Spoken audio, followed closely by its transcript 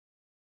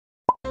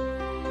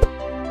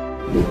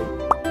Hello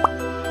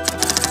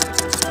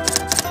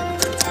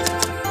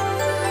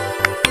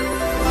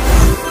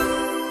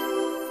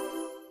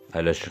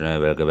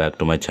students, welcome back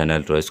to my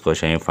channel. Today's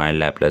question is find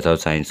Laplace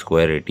of sin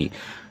square 80.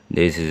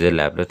 This is a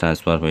Laplace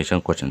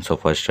transformation question. So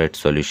first write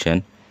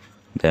solution,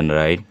 then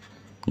write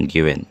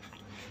given.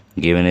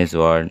 Given is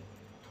what?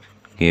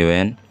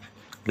 Given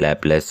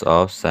Laplace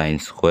of sin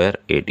square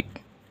 80.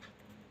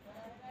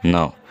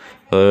 Now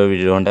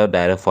we don't have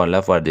direct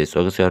formula for this,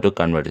 okay, so you have to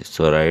convert it.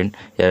 So right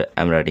here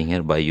I'm writing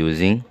here by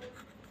using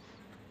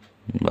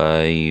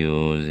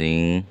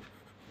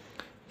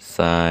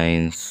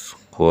sin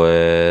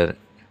square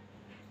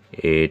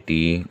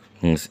 80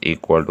 is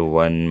equal to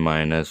 1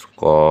 minus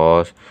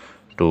cos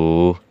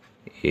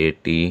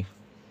 280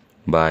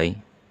 by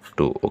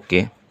 2.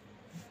 Okay,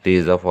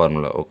 this is the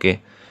formula.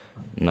 Okay,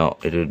 now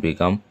it will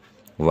become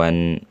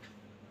 1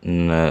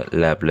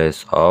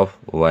 Laplace of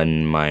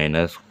 1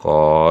 minus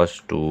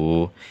cos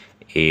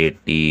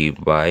 280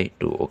 by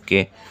 2.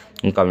 Okay,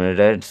 and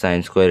communicate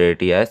sin square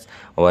 80 as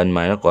 1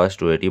 minus cos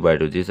 280 by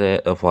 2. This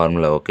is a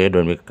formula. Okay,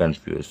 don't be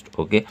confused.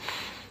 Okay,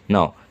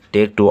 now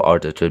take 2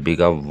 out, it will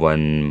become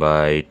 1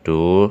 by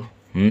 2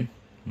 1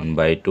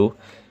 by 2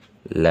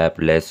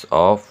 Laplace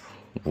of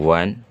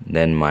 1,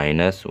 then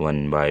minus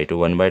 1 by 2.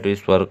 1 by 2 is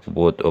for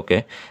both.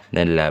 Okay,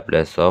 then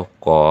Laplace of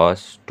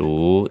cos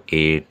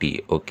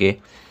 280. Okay,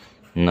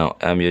 now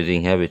I'm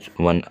using here which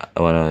one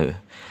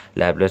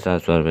Laplace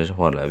transformation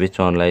formula. Which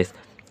formula is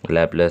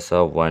Laplace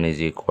of 1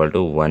 is equal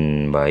to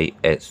 1 by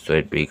s, so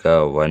it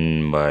becomes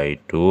 1 by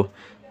 2,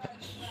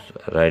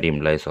 right,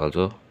 implies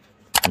also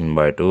 1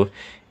 by 2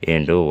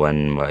 into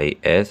 1 by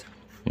s,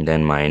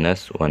 then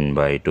minus 1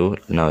 by 2.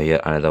 Now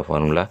here another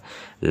formula,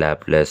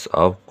 Laplace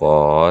of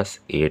cos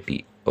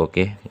 80.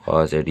 Okay,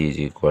 cos 80 is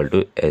equal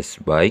to s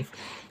by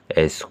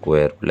s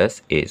square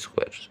plus a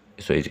square,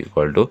 so it's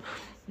equal to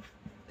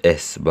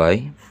s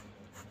by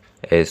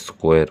s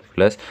square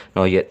plus,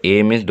 now here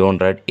a means don't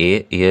write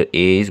a, here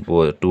a is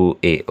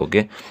 2a.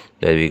 okay,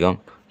 that become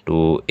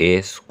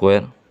 2a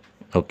square.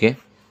 Okay,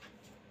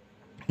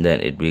 then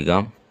it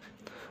become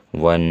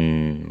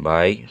 1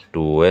 by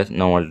 2s.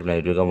 Now multiply,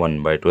 it become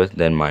 1 by 2s,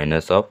 then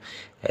minus of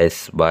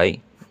s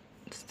by,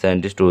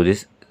 send this to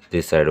this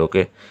side.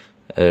 Okay,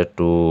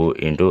 2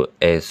 into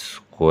s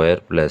square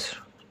plus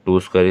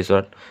 2 square is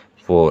what?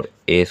 4.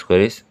 A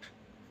square is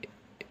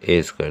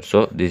a square.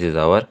 So this is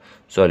our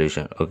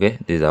solution. Okay,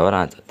 this is our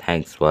answer.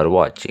 Thanks for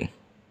watching.